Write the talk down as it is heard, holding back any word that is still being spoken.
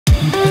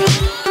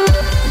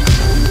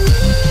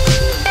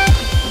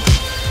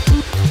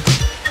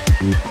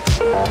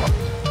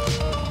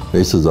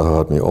Nächste Sache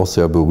hat mich auch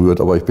sehr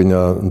berührt, aber ich bin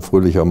ja ein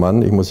fröhlicher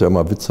Mann, ich muss ja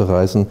immer Witze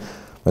reißen.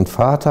 Mein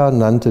Vater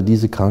nannte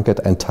diese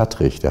Krankheit ein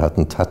Tattrich, der hat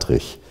einen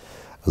Tattrich.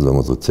 Also wenn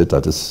man so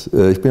zittert.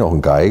 Ich bin auch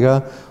ein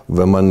Geiger. Und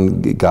wenn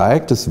man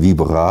geigt, das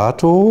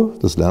Vibrato,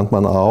 das lernt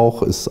man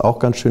auch, ist auch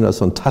ganz schön, da ist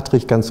so ein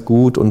Tattrich ganz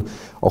gut. Und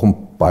auch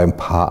bei ein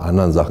paar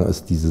anderen Sachen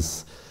ist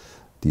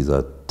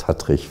dieser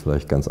Tattrich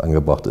vielleicht ganz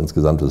angebracht.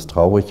 Insgesamt ist es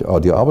traurig. Aber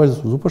die Arbeit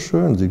ist super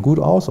schön, sieht gut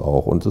aus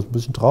auch und ist ein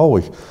bisschen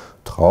traurig.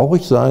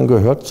 Traurig sein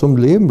gehört zum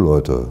Leben,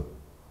 Leute.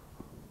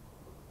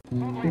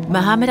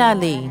 Muhammad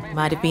Ali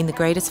might have been the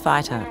greatest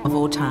fighter of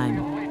all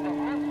time,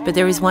 but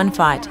there is one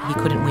fight he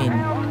couldn't win.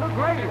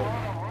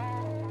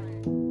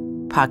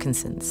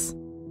 Parkinson's.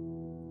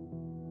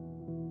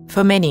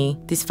 For many,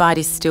 this fight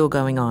is still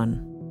going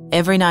on.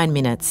 Every 9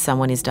 minutes,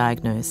 someone is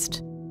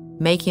diagnosed,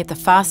 making it the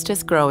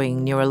fastest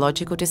growing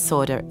neurological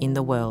disorder in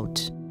the world.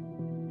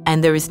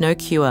 And there is no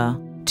cure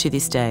to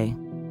this day.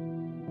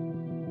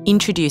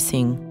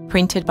 Introducing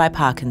Printed by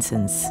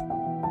Parkinson's,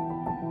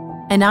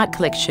 an art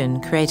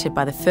collection created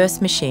by the first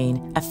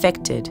machine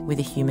affected with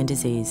a human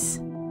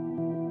disease.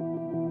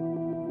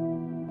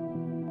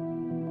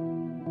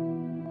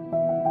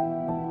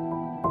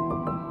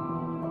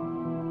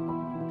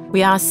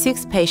 We asked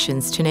 6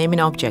 patients to name an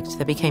object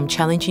that became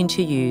challenging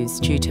to use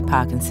due to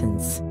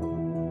Parkinson's.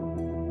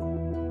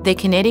 Their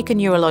kinetic and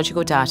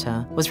neurological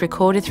data was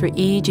recorded through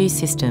EEG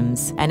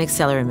systems and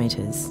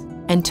accelerometers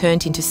and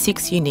turned into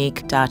 6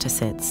 unique data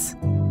sets.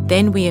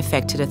 Then we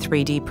affected a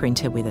 3D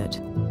printer with it.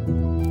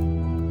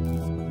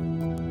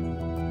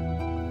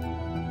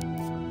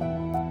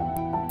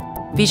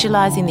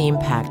 Visualizing the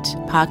impact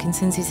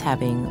Parkinson's is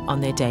having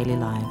on their daily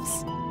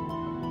lives.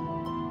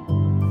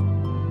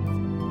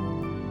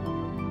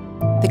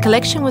 The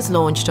collection was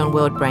launched on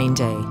World Brain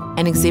Day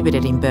and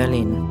exhibited in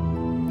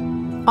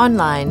Berlin.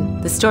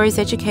 Online, the stories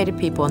educated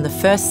people on the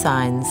first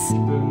signs,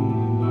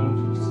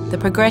 the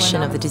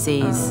progression of the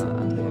disease,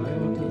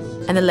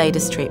 and the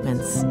latest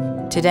treatments.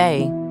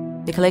 Today,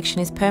 the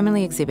collection is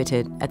permanently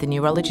exhibited at the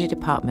Neurology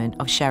Department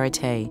of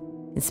Charité,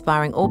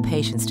 inspiring all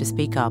patients to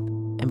speak up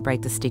and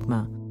break the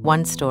stigma,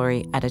 one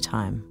story at a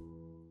time.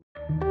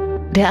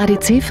 Der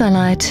ADC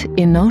verleiht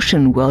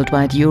Inotion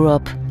Worldwide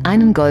Europe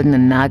einen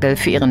goldenen Nagel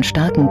für ihren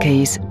starken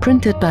Case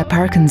Printed by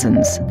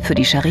Parkinson's für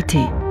die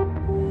Charité.